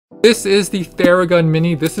This is the Theragun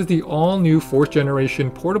Mini. This is the all-new 4th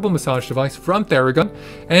generation portable massage device from Theragun,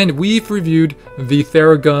 and we've reviewed the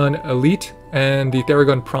Theragun Elite and the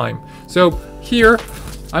Theragun Prime. So here,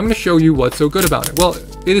 I'm going to show you what's so good about it. Well,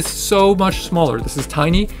 it is so much smaller. This is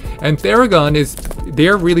tiny, and Theragun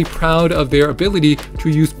they're really proud of their ability to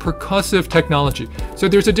use percussive technology. So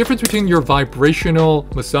there's a difference between your vibrational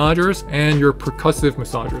massagers and your percussive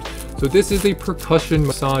massagers. So this is a percussion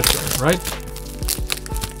massage gun, right?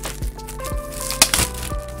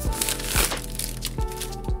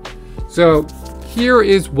 So here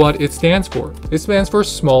is what it stands for. It stands for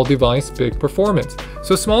Small Device Big Performance.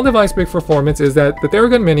 So Small Device Big Performance is that the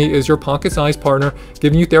Theragun Mini is your pocket-sized partner,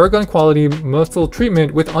 giving you Theragun quality muscle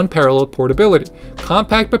treatment with unparalleled portability.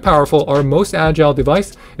 Compact but powerful, our most agile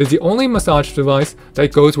device is the only massage device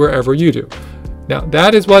that goes wherever you do. Now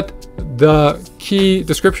that is what the key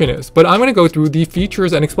description is, but I'm going to go through the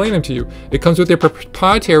features and explain them to you. It comes with a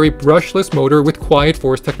proprietary brushless motor with quiet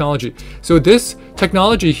force technology. So this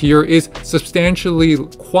technology here is substantially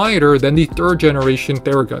quieter than the 3rd generation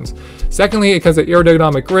Theraguns. Secondly, it has an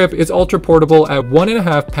aerodynamic grip. It's ultra portable at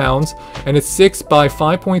 1.5 pounds, and it's 6 by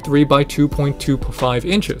 5.3 by 2.25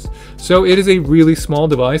 inches. So it is a really small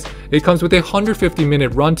device. It comes with a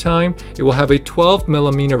 150-minute runtime. It will have a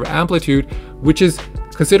 12mm amplitude, which is,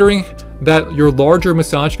 considering that your larger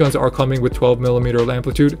massage guns are coming with 12mm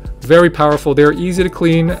amplitude, very powerful. They're easy to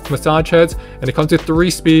clean massage heads, and it comes with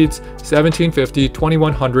 3 speeds, 1750,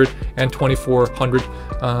 2100, and 2400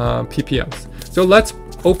 ppms. So let's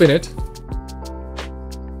open it.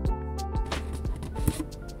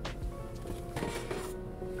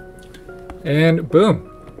 And boom,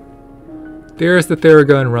 there's the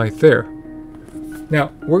Theragun right there.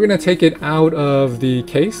 Now we're gonna take it out of the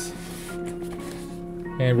case,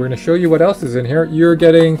 and we're going to show you what else is in here. You're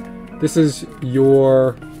getting, these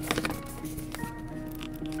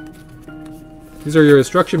are your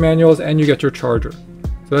instruction manuals, and you get your charger.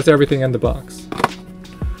 So that's everything in the box.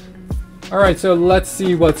 All right, so let's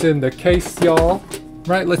see what's in the case, y'all.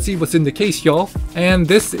 Right, let's see what's in the case, y'all. And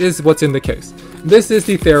this is what's in the case. This is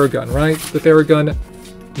the Theragun, right? The Theragun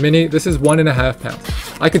Mini. This is 1.5 pounds.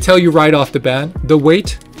 I can tell you right off the bat, the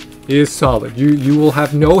weight is solid. You will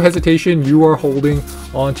have no hesitation. You are holding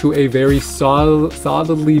onto a very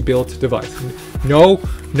solidly built device. No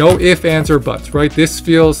ifs, ands, or buts, right? This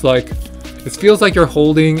feels like you're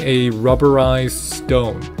holding a rubberized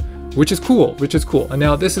stone, which is cool. And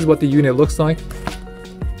now this is what the unit looks like.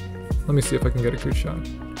 Let me see if I can get a good shot.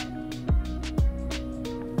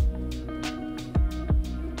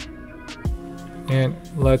 And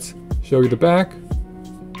let's show you the back.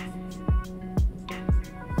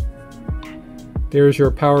 There's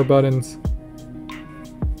your power buttons.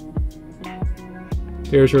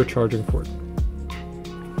 There's your charging port.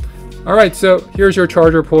 All right, so here's your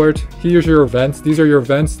charger port. Here's your vents. These are your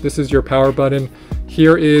vents. This is your power button.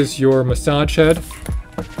 Here is your massage head.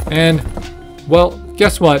 And, well,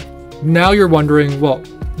 guess what? Now you're wondering, well,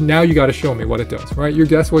 now you got to show me what it does, right? You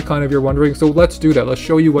guess what kind of you're wondering. So let's do that. Let's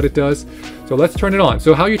show you what it does. So let's turn it on.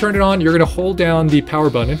 So how you turn it on, you're going to hold down the power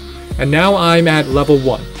button. And now I'm at level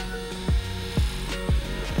 1.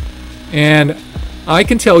 And I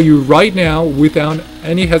can tell you right now, without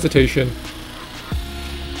any hesitation,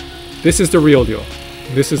 this is the real deal.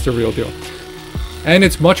 This is the real deal. And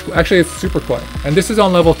it's actually it's super quiet. And this is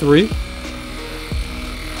on level 3.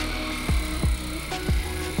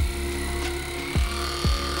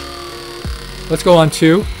 Let's go on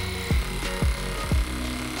 2.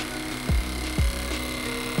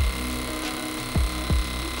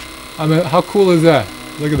 I mean, how cool is that?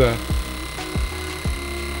 Look at that.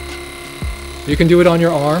 You can do it on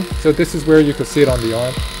your arm. So this is where you can see it on the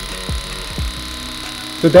arm.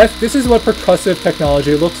 So this is what percussive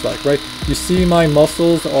technology looks like, right? You see my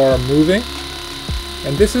muscles are moving.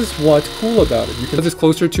 And this is what's cool about it. You can put this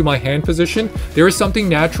closer to my hand position. There is something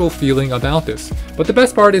natural feeling about this. But the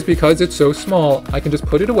best part is because it's so small, I can just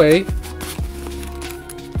put it away.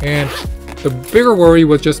 And the bigger worry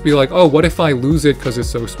would just be like, oh, what if I lose it because it's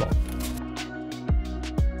so small?